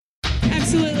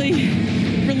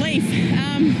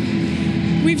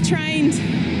relief. We've trained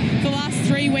the last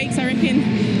 3 weeks, I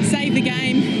reckon, save the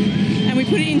game, and we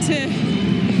put it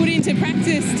into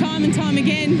practice time and time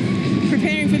again,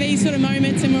 preparing for these sort of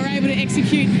moments, and we're able to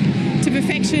execute to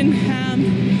perfection.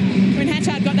 When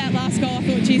Hatchard got that last goal, I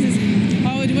thought, Jesus,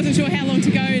 I wasn't sure how long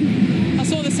to go, and I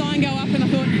saw the sign go up, and I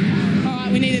thought, all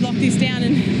right, we need to lock this down,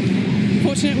 and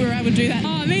fortunate we were able to do that.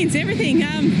 Oh, it means everything.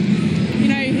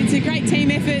 It's a great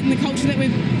team effort, and the culture that we're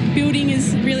building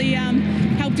has really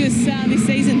helped us this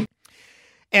season.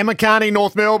 Emma Carney,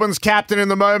 North Melbourne's captain, in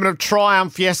the moment of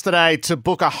triumph yesterday to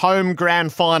book a home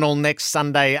grand final next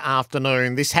Sunday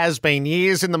afternoon. This has been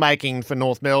years in the making for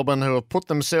North Melbourne, who have put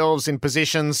themselves in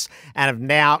positions and have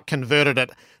now converted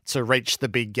it to reach the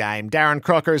big game. Darren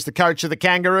Crocker is the coach of the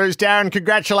Kangaroos. Darren,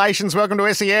 congratulations. Welcome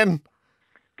to SEN.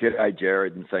 G'day,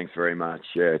 Jared, and thanks very much.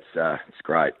 Yeah, it's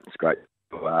great. It's great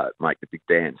to make the big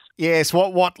dance. Yes,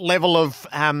 what level of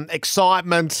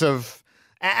excitement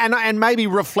and maybe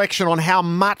reflection on how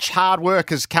much hard work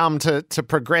has come to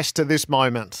progress to this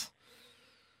moment?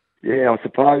 Yeah, I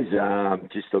suppose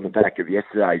just on the back of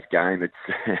yesterday's game, it's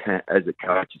as a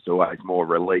coach, it's always more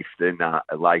relief than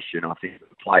elation. I think as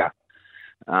a player,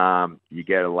 you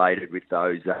get elated with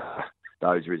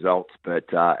those results,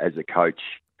 but as a coach,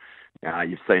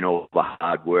 you've seen all the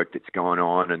hard work that's gone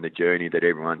on and the journey that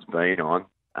everyone's been on,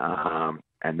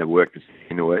 and the work that's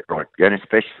into it, right? And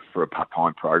especially for a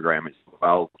part-time program as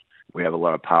well. We have a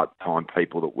lot of part-time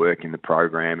people that work in the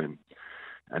program,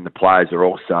 and the players are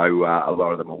also, a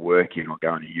lot of them are working or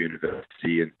going to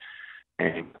university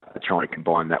and trying to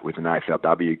combine that with an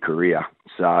AFLW career.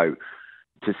 So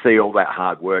to see all that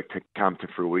hard work to come to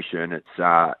fruition, it's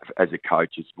as a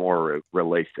coach, it's more a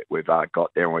relief that we've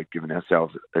got there and we've given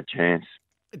ourselves a chance.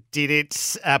 Did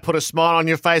it put a smile on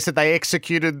your face that they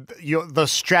executed the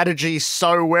strategy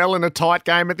so well in a tight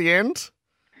game at the end?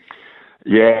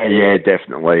 Yeah,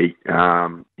 definitely.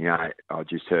 I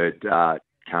just heard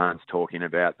Carnes talking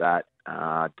about that.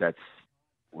 That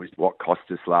was what cost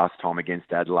us last time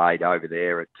against Adelaide over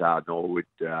there at Norwood.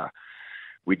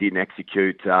 We didn't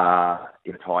execute in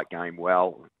a tight game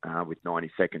well with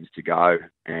 90 seconds to go,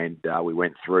 and we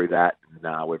went through that,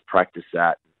 and we've practiced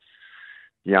that.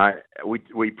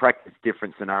 We practice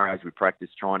different scenarios. We practice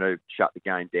trying to shut the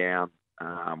game down.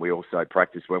 We also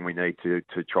practice when we need to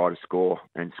try to score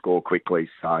and score quickly.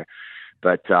 So,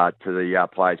 but to the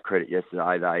players' credit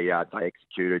yesterday, they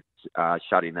executed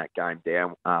shutting that game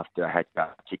down after had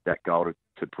kicked that goal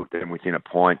to put them within a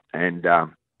point, and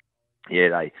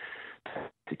they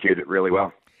executed it really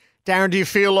well. Darren, do you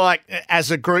feel like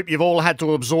as a group you've all had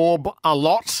to absorb a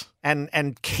lot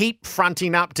and keep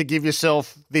fronting up to give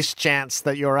yourself this chance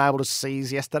that you're able to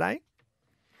seize yesterday?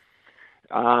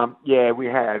 We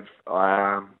have.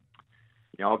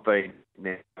 I've been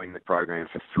now in the program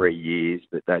for 3 years,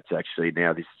 but that's actually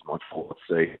now this is my 4th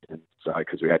season. So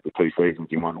because we had the 2 seasons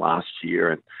in one last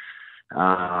year, and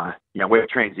we've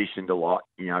transitioned a lot.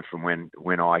 From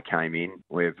when I came in,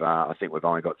 I think we've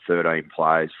only got 13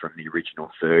 players from the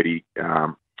original 30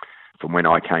 from when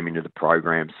I came into the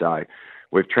program. So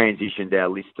we've transitioned our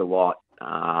list a lot.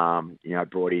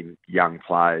 Brought in young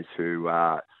players who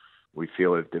we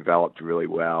feel have developed really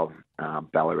well.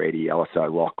 Ballaretti, Ellis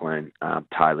O'Loughlin,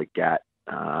 Taylor Gatt,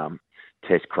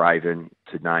 Tess Craven,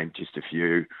 to name just a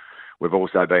few. We've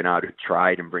also been able to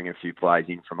trade and bring a few players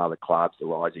in from other clubs,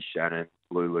 Eliza Shannon,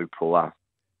 Lulu Puller,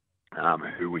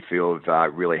 who we feel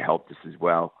have really helped us as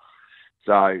well.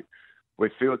 So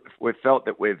we've felt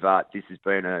that this has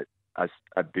been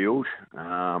a build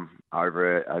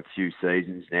over a few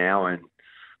seasons now, and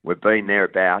we've been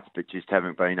thereabouts, but just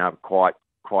haven't been able to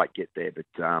quite get there. But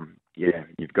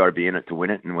you've got to be in it to win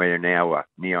it, and we're now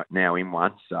in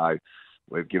one. So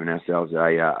we've given ourselves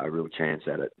a real chance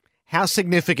at it. How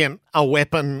significant a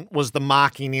weapon was the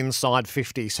marking inside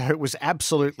 50? So it was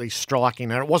absolutely striking,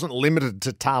 and it wasn't limited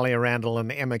to Talia Randall and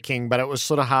Emma King, but it was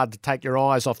sort of hard to take your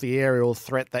eyes off the aerial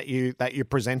threat that you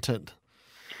presented.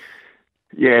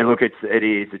 Yeah, look, it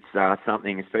is. It's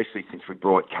something, especially since we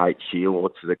brought Kate Sheila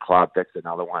to the club. That's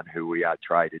another one who we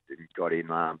traded and got in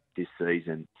this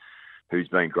season, who's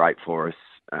been great for us.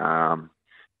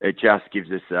 It just gives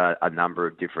us a number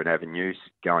of different avenues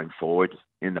going forward.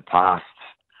 In the past,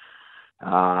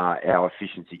 our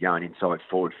efficiency going inside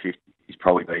forward 50 has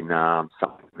probably been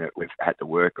something that we've had to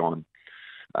work on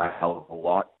a hell of a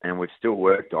lot, and we've still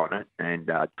worked on it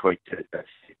and tweaked it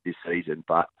this season.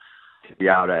 But to be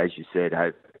able to, as you said,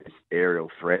 have this aerial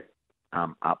threat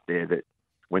up there that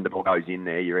when the ball goes in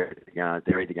there,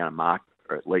 they're either going to mark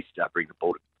or at least bring the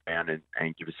ball down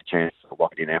and give us a chance to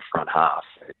lock it in our front half.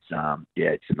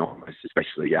 It's enormous,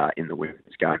 especially in the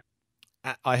women's game.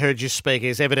 I heard you speak.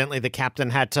 Is evidently the captain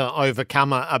had to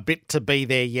overcome a bit to be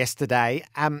there yesterday.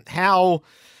 How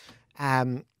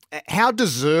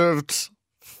deserved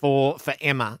for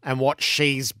Emma and what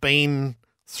she's been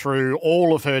through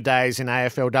all of her days in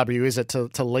AFLW is it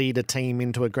to lead a team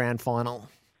into a grand final?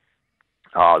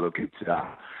 Oh, look, it's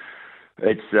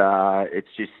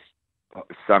just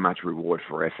so much reward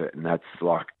for effort, and that's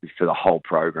like for the whole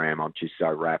program. I'm just so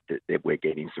rapt that we're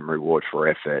getting some reward for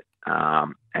effort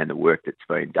and the work that's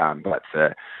been done. But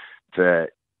for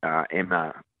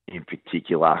Emma in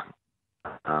particular,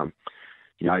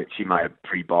 she made a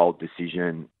pretty bold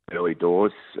decision early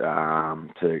doors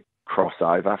to cross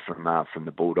over from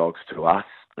the Bulldogs to us.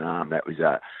 That was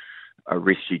a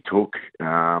risk she took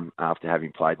after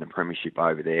having played in the premiership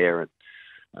over there. And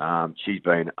she's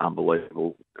been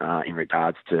unbelievable in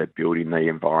regards to building the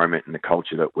environment and the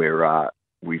culture that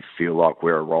we feel like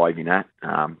we're arriving at.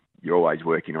 You're always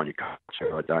working on your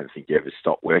culture. I don't think you ever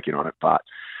stop working on it, but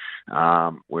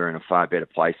we're in a far better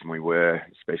place than we were,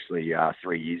 especially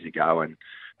 3 years ago. And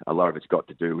a lot of it's got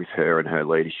to do with her and her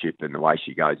leadership and the way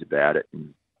she goes about it.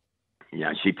 And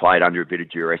she played under a bit of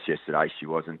duress yesterday. She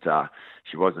wasn't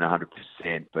 100%,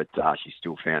 but she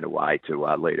still found a way to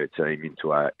lead her team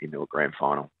into a grand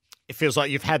final. It feels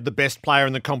like you've had the best player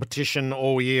in the competition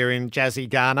all year in Jazzy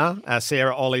Garner.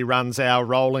 Sarah Ollie runs our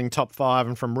rolling top five,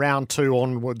 and from round 2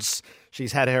 onwards,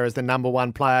 she's had her as the number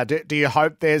 1 player. Do you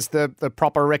hope there's the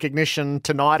proper recognition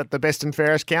tonight at the best and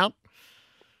fairest count?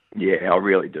 Yeah, I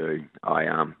really do. I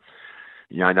know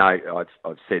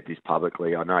I've said this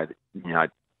publicly. I know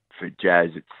that, for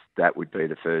Jazz, that would be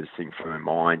the first thing from her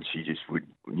mind. She just would,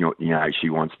 she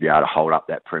wants to be able to hold up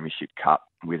that Premiership Cup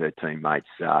with her teammates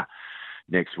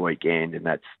next weekend, and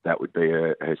that would be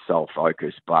her sole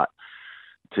focus. But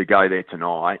to go there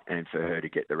tonight and for her to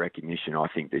get the recognition I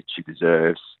think that she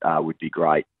deserves would be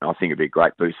great. I think it'd be a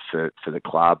great boost for the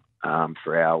club,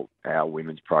 for our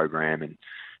women's program, and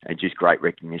just great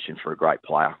recognition for a great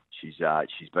player.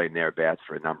 She's been thereabouts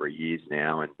for a number of years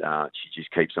now, and she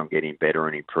just keeps on getting better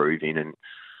and improving. And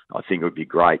I think it would be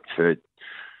great for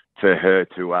her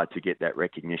to get that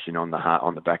recognition on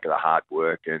the back of the hard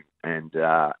work and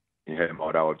her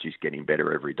motto of just getting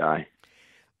better every day.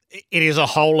 It is a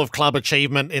whole of club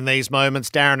achievement in these moments,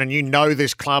 Darren, and you know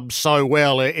this club so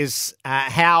well. Is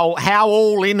how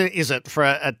all in is it for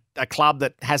a club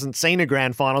that hasn't seen a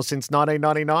grand final since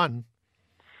 1999?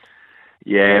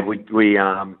 Yeah, we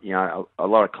a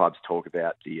lot of clubs talk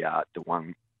about the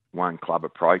one club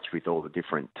approach with all the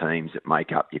different teams that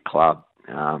make up your club.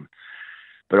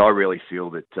 But I really feel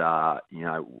that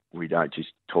we don't just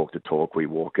talk the talk, we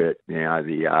walk it.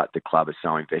 The club is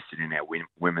so invested in our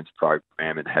women's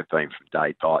program and have been from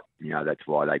day dot. That's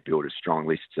why they build a strong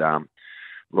list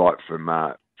right from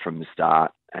the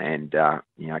start. And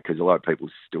because a lot of people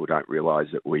still don't realise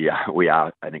that we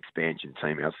are an expansion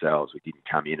team ourselves. We didn't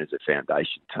come in as a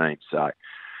foundation team. So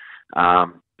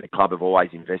the club have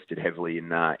always invested heavily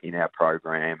in our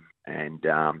program and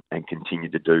continue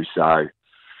to do so.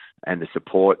 And the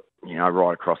support,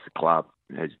 right across the club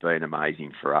has been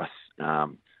amazing for us.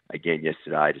 Again,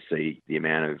 yesterday to see the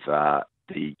amount of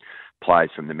the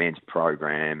players from the men's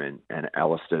program and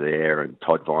Alistair there and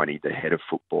Todd Viney, the head of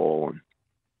football,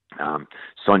 and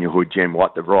Sonia Hood, Jen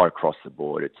Watt, they're right across the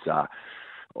board. It's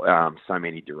so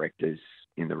many directors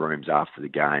in the rooms after the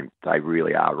game. They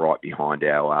really are right behind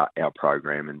our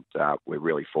program, and we're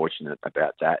really fortunate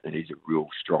about that. It is a real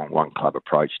strong one club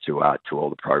approach to all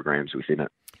the programs within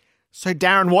it. So,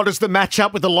 Darren, what does the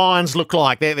matchup with the Lions look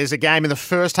like? There's a game in the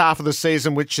first half of the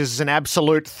season which is an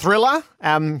absolute thriller.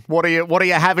 What do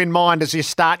you have in mind as you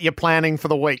start your planning for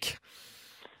the week?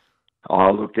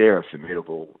 Oh, look, they're a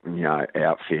formidable,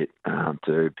 outfit.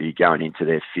 To be going into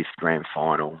their 5th grand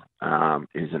final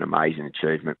is an amazing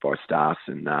achievement by Stars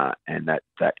and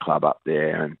that club up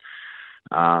there. And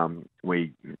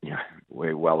we're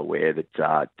well aware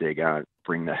that they're going to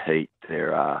bring the heat.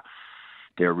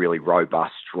 They're a really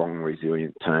robust, strong,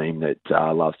 resilient team that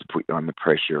loves to put you under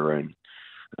pressure. And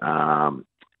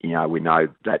we know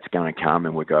that's going to come,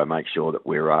 and we've got to make sure that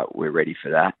we're ready for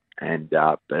that. And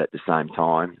but at the same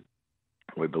time,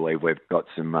 we believe we've got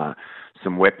some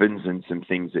weapons and some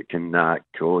things that can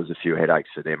cause a few headaches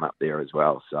for them up there as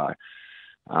well. So,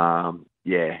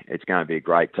 it's going to be a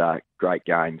great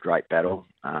game, great battle.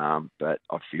 But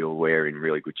I feel we're in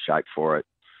really good shape for it.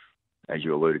 As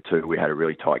you alluded to, we had a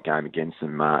really tight game against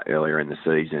them earlier in the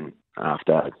season.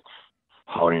 After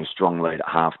holding a strong lead at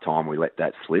half-time, we let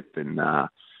that slip.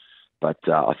 But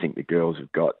I think the girls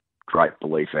have got great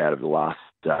belief out of the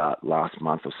last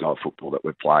month or so of football that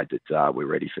we've played that we're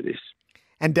ready for this.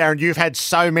 And Darren, you've had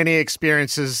so many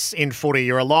experiences in footy.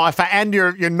 You're a lifer and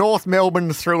you're North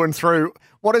Melbourne through and through.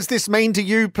 What does this mean to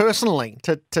you personally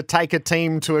to take a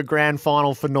team to a grand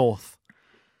final for North?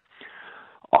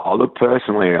 Oh, look,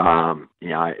 personally, I'm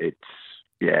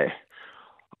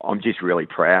just really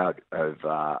proud of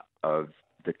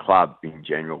the club in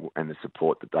general and the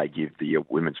support that they give the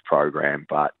women's program.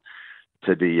 But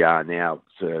to be now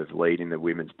sort of leading the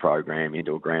women's program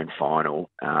into a grand final,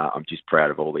 I'm just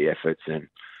proud of all the efforts. And,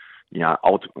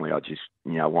 ultimately I just,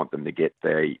 want them to get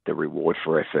the reward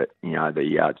for effort.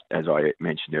 As I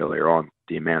mentioned earlier on,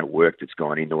 the amount of work that's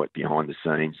gone into it behind the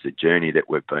scenes, the journey that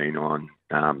we've been on,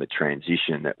 the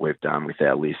transition that we've done with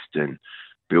our list and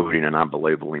building an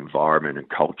unbelievable environment and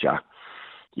culture.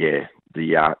 Yeah,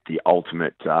 the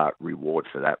ultimate reward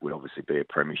for that would obviously be a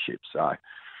premiership. So,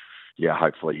 yeah,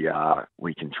 hopefully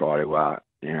we can try to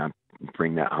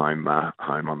bring that home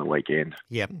on the weekend.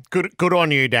 Yeah, good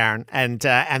on you, Darren, and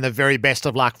the very best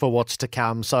of luck for what's to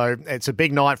come. So it's a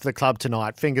big night for the club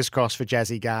tonight. Fingers crossed for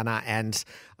Jazzy Garner, and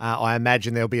I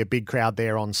imagine there'll be a big crowd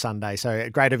there on Sunday. So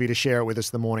great of you to share it with us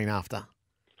the morning after.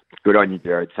 Good on you,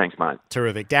 Jared. Thanks, mate.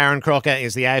 Terrific. Darren Crocker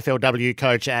is the AFLW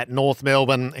coach at North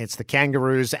Melbourne. It's the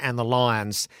Kangaroos and the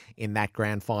Lions in that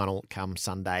grand final come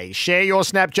Sunday. Share your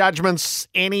snap judgments,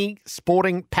 any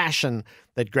sporting passion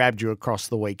that grabbed you across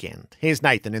the weekend. Here's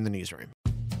Nathan in the newsroom.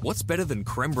 What's better than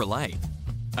creme brulee?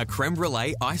 A creme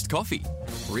brulee iced coffee.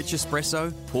 Rich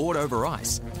espresso poured over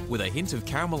ice with a hint of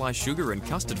caramelised sugar and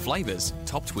custard flavours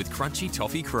topped with crunchy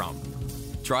toffee crumb.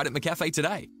 Try it at McCafe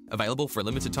today. Available for a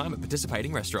limited time at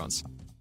participating restaurants.